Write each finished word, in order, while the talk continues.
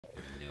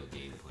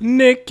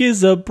Nick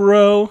is a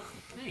bro.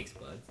 Thanks,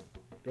 bud.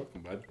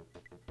 Welcome, bud.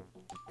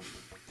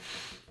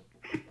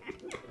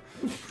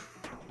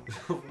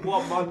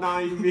 What my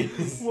name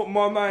is. What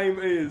my name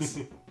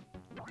is.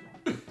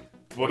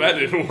 Well, that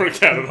didn't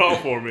work out at all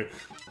for me.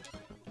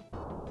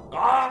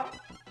 Ah!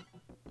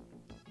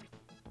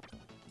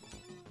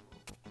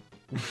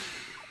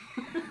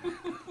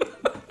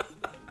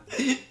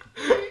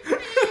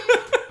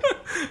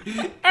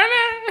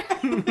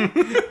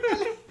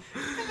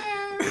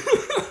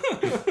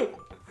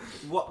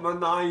 What my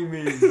name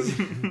is.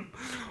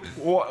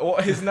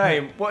 What his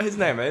name? What his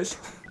name is?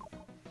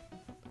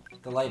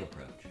 The light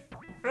approach.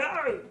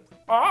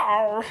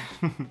 Oh.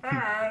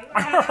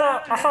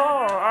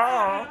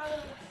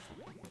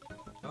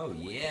 Oh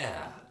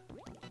yeah.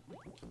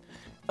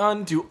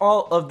 Undo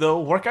all of the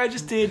work I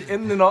just did,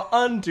 and then I'll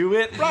undo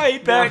it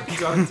right back.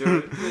 No, don't do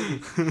it,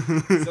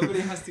 please.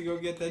 Somebody has to go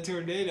get that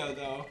tornado,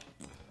 though.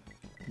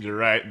 You're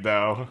right,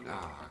 though.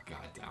 Oh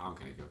god, I'm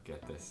gonna go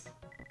get this.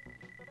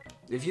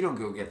 If you don't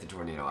go get the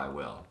tornado, I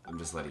will. I'm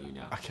just letting you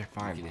know. Okay,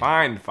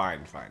 fine,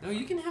 fine. No,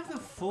 you can have the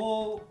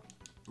full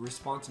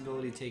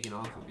responsibility taken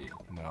off of you.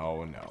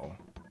 No. No,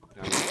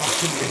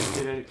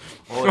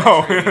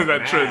 Oh,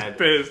 that Trent's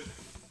pissed.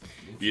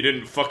 You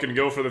didn't fucking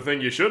go for the thing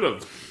you should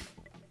have.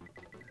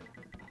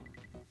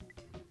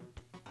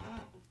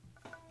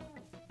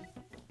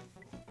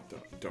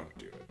 Don't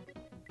do it.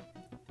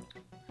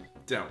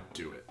 Don't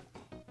do it.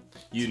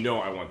 You know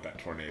I want that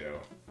tornado.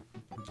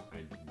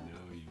 I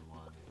know you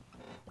want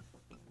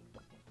it.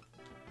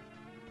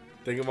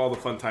 Think of all the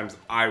fun times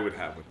I would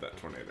have with that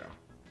tornado.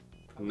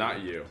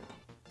 Not you.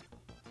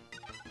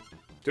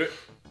 Do it.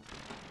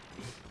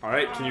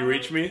 Alright, can you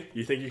reach me?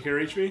 You think you can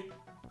reach me?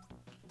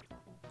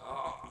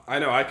 I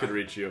know I could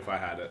reach you if I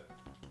had it.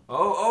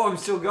 Oh, I'm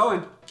still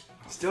going.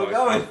 Still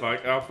going.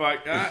 Oh fuck.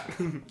 Ah.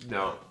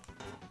 No.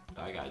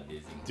 I got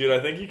dizzy. Dude, I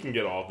think you can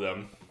get all of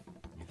them.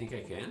 You think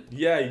I can?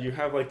 Yeah, you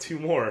have like 2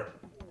 more.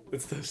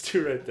 It's those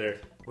 2 right there.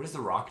 What does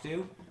the rock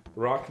do?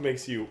 Rock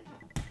makes you...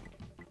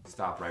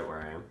 Stop right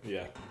where I am.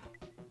 Yeah.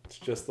 It's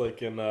just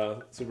like in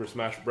Super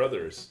Smash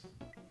Brothers.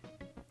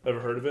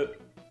 Ever heard of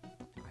it?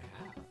 I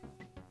have.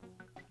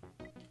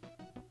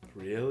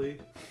 Really?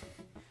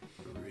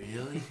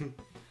 Really?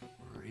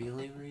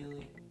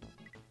 Really?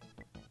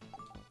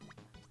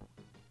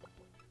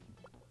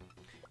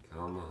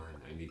 Come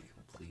on, I need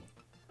complete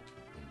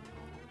and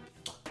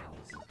total fucking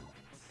silence.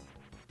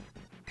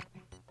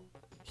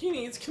 He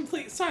needs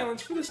complete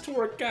silence for this to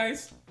work,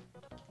 guys.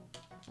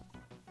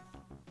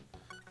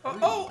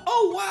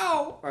 Oh,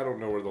 wow! I don't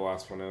know where the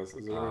last one is.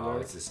 Is it over Oh,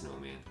 there? it's a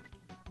snowman.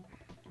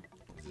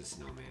 There's a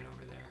snowman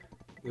over there.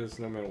 There's a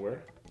snowman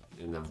where?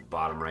 In the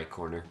bottom right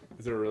corner.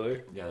 Is there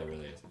really? Yeah, there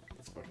really is.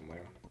 That's fucking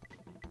lame.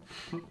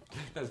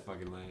 That's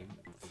fucking lame.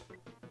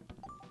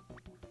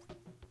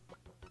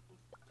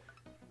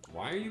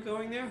 Why are you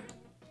going there?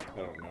 I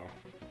don't know.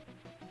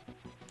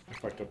 I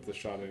fucked up the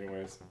shot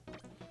anyways.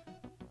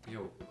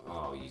 Yo,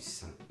 oh, you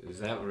son. Is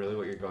that really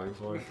what you're going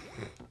for?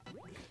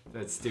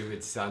 That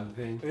stupid sun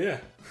thing? Yeah.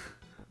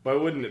 Why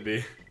wouldn't it be?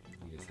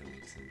 I guess that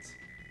makes sense.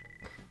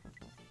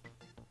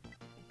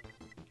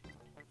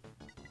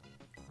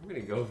 I'm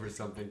gonna go for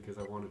something because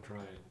I want to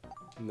try it.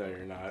 No, you're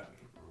not.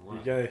 What?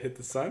 You gotta hit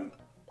the sun?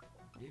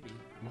 Maybe.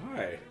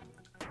 Why?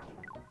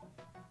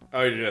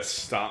 Oh, you just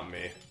stopped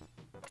me.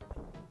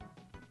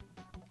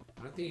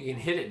 I don't think you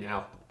can hit it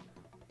now.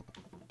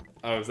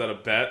 Oh, is that a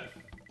bet?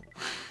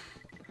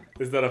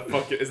 Is that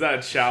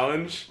a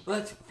challenge?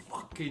 Let's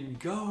fucking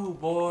go,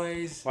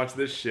 boys. Watch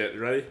this shit,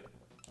 ready?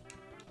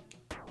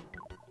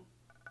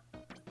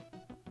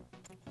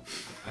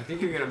 I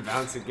think you're gonna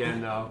bounce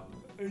again, though.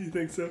 You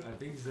think so? I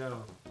think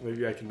so.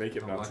 Maybe I can make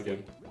it bounce lucky.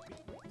 again.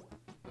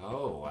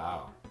 Oh,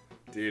 wow.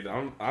 Dude,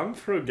 I'm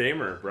pro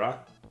gamer, bruh.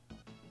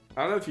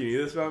 I don't know if you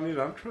knew this about me,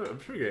 but I'm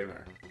pro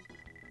gamer.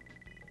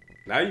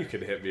 Now you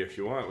can hit me if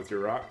you want with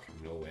your rock.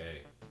 No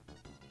way.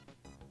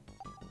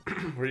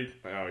 Where you,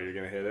 oh, you're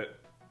gonna hit it?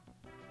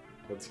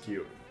 That's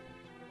cute.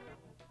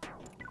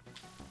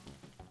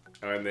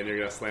 Oh, and then you're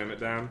gonna slam it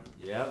down?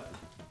 Yep.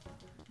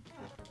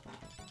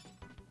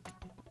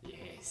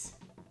 Yes.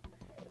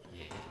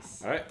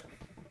 Yes. Alright.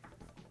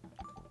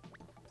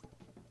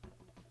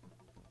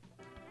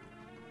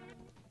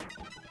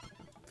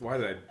 Why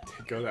did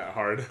I go that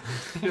hard?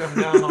 I don't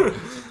know.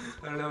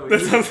 I don't know. That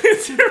sounds like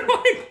a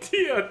terrible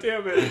idea,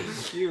 damn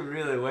it. You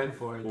really went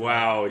for it. Though.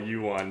 Wow,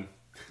 you won.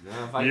 No,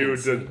 if I You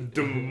can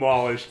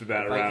demolished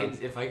that round.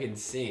 if I can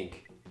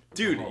sink.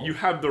 Dude, Oh. you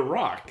have the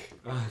rock.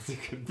 Oh, that's a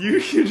good point. You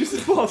can just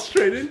fall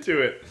straight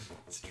into it.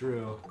 It's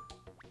true.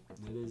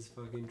 It is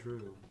fucking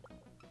true.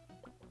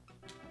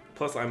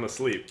 Plus, I'm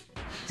asleep.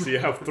 So you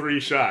have 3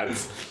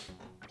 shots.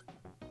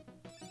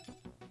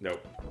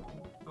 Nope.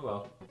 Oh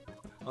well.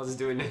 I'll just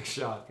do it next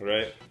shot.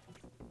 Right?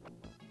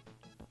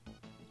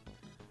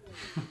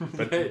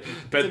 But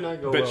Did not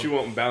go bet well. you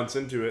won't bounce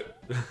into it.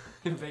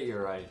 I bet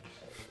you're right.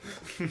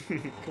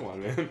 Come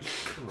on, man.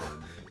 Come on,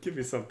 man. Give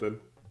me something.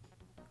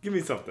 Give me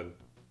something.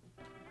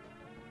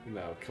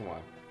 No, come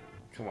on.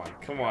 Come on,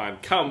 come on,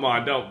 come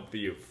on! Don't be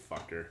you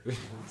fucker. I'm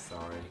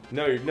sorry.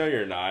 No,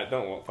 you're not.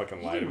 Don't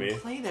fucking lie to me.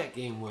 Play that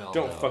game well.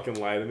 Don't fucking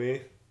lie to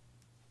me.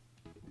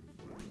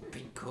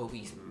 Pink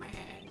Kirby's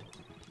mad.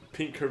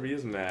 Pink Kirby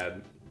is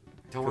mad.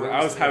 Don't worry.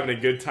 I was having a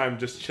good time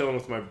just chilling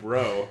with my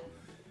bro,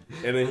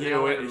 and then he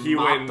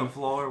went and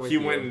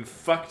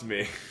fucked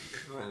me.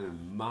 He went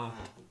and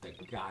mopped the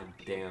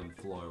goddamn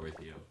floor with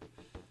you.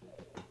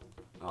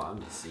 Oh,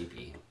 I'm just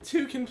sleepy.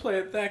 Two can play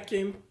at that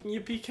game.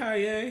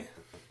 Yippee-ki-yay.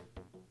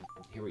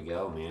 Here we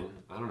go, man.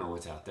 I don't know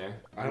what's out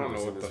there. I don't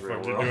know what the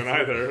fuck you're doing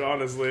either,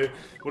 honestly.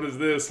 What is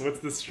this?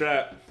 What's the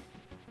strat?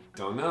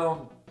 Don't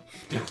know.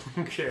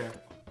 Don't care.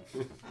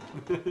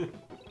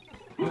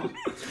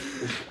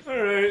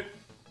 Alright.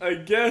 I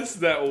guess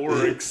that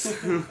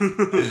works.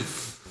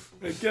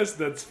 I guess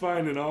that's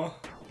fine and all.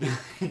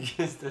 I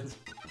guess that's...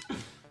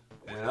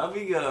 And up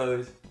he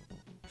goes.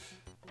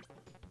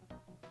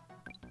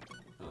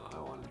 Oh, I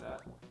wanted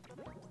that.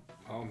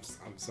 Oh,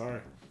 I'm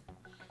sorry.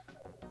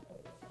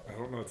 I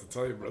don't know what to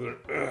tell you, brother.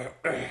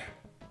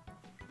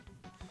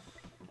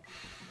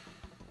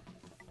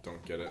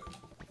 Don't get it.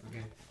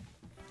 Okay.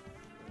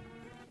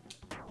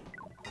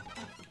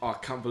 Oh, I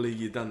can't believe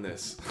you done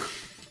this.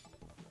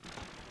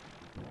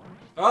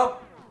 Oh!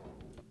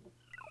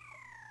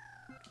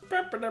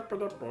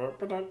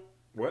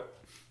 What?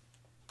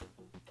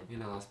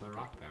 And I lost my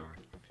rock power.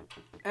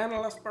 And I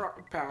lost my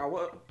rock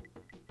power.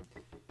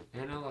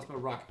 And I lost my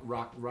rock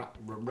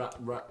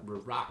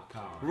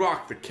power.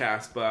 Rock the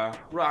Casbah.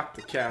 Rock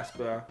the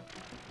Casbah.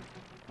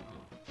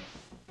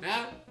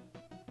 Now?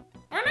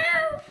 Oh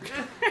no!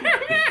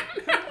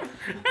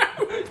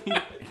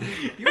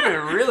 You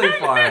went really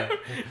far.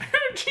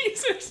 Oh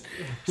Jesus!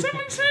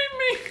 Someone save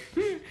me!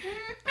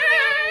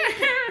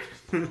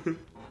 Back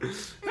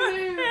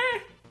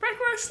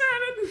where I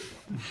started.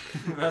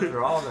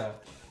 After all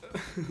that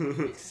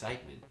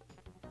excitement.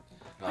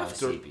 Oh,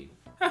 sleepy.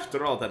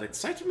 After all that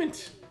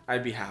excitement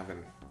I'd be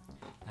having.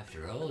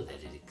 After all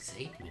that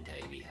excitement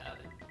I'd be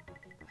having,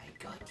 I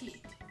got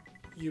it.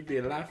 You'd be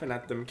laughing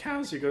at them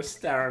cows you go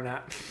staring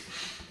at.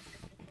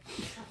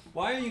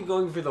 Why are you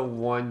going for the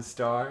 1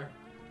 star?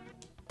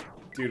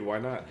 Dude, why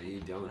not? That you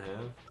don't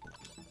have?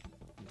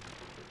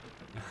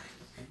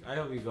 I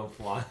hope you go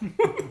fly.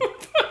 What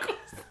the fuck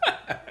was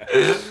that?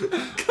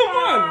 Come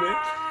on, man.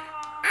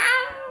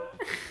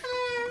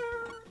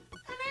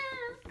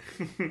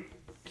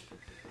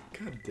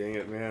 God dang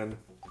it, man.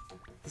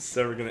 This is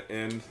ever gonna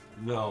end.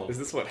 No. Is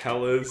this what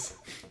hell is?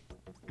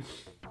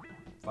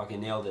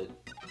 Fucking nailed it.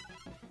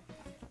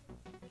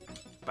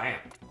 Bam.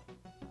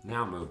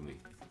 Now move me.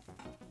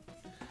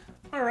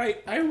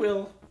 Alright, I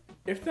will.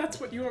 If that's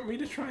what you want me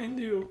to try and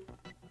do,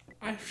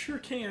 I sure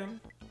can.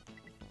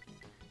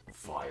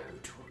 Fire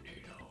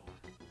tornado.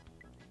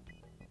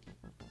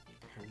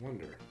 I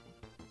wonder.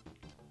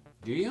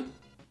 Do you?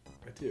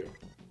 I do.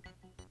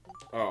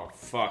 Oh,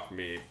 fuck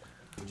me.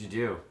 What'd you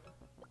do?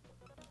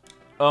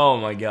 Oh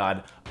my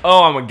god.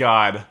 Oh, I'm a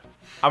god.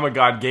 I'm a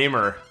god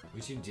gamer.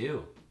 What'd you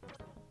do?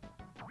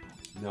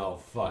 No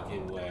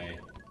fucking way.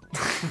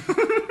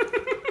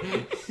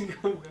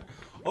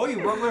 Oh,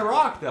 you broke my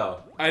rock,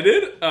 though. I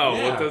did? Oh,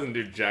 yeah. Well, it doesn't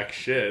do jack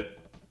shit.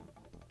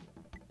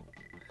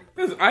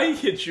 I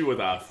hit you with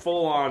a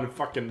full-on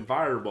fucking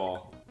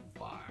fireball.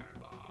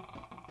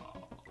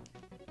 Fireball.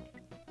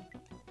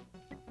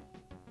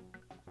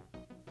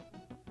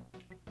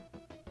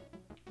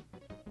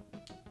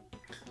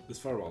 This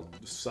fireball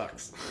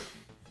sucks.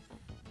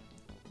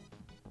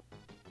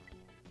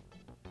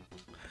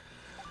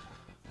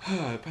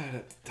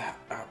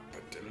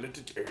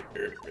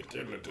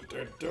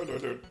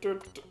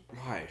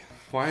 Why?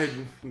 Why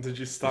did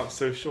you stop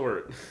so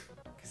short?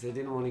 Because I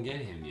didn't want to get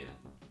him yet.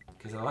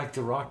 Because I like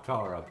the rock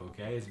power up,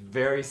 okay? It's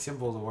very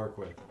simple to work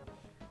with.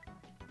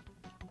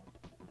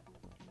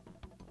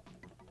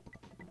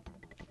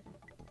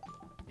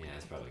 Yeah,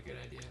 that's probably a good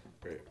idea.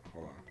 Wait,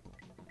 hold on.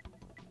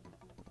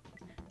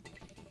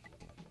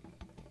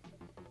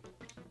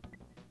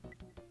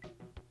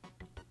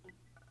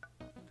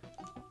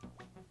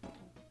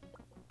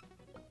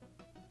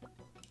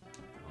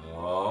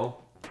 Oh.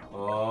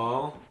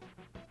 Oh.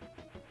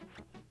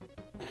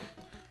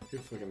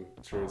 You're fucking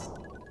serious.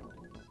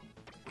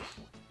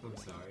 I'm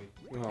sorry.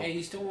 No, Hey,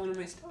 you stole one of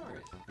my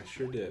stars. I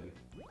sure did.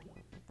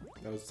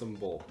 That was some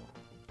bull.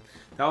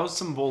 That was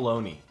some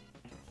baloney.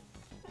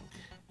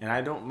 And I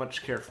don't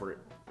much care for it.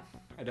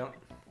 I don't.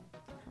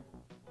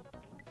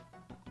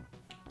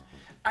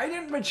 I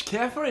don't much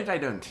care for it, I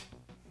don't.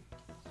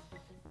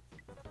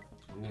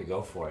 I'm gonna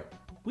go for it.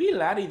 Wee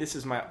laddie, this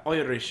is my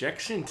Irish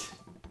accent.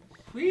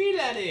 Wee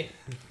laddie.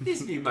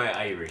 This be my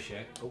Irish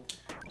accent.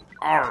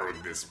 Arr,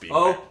 this be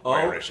my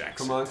Irish accent.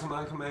 Come on, come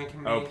on, come on,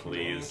 come on. Oh,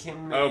 please.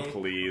 Oh,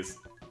 please.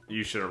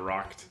 You should have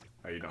rocked.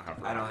 Oh, you don't have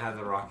a rock. I don't have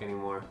the rock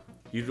anymore.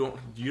 You don't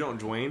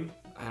Dwayne?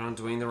 I don't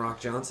Dwayne the Rock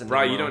Johnson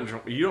Bruh,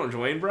 anymore. you don't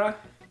Dwayne, bruh?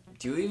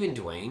 Do you even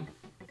Dwayne?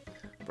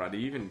 Bruh, do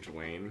you even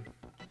Dwayne?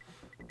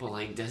 But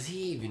like, does he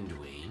even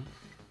Dwayne?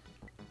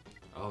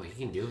 Oh, he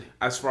can do it.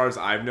 As far as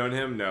I've known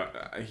him, no,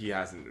 he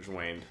hasn't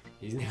Dwayne.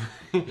 He's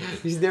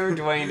never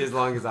Dwayned as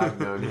long as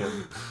I've known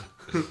him.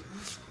 He's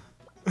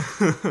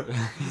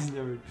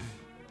never.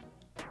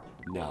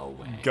 No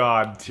way.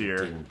 God tier.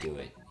 Didn't do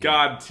it.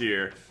 God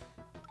tier.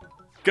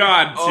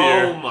 God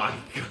tier. Oh my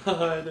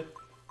god.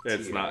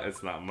 It's Tier. not.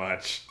 It's not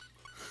much.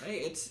 Hey,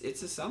 it's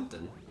a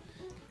something.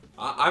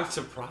 I'm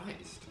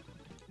surprised.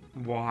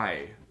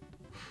 Why?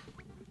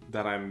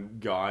 That I'm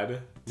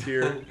God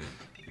tier.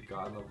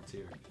 God level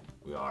tier.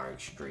 We are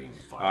extreme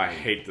Oh, fighting. I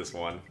hate this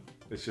one.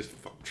 It's just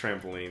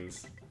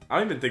trampolines. I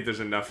don't even think there's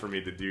enough for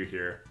me to do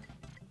here.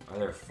 Are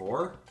there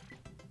 4?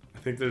 I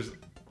think there's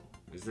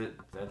Is that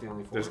the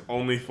only 4? there's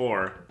only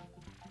 4.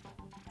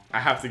 I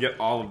have to get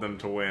all of them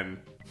to win.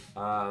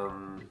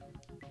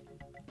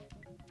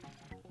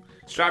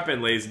 Strap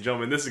in, ladies and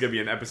gentlemen. This is gonna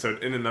be an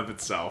episode in and of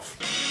itself.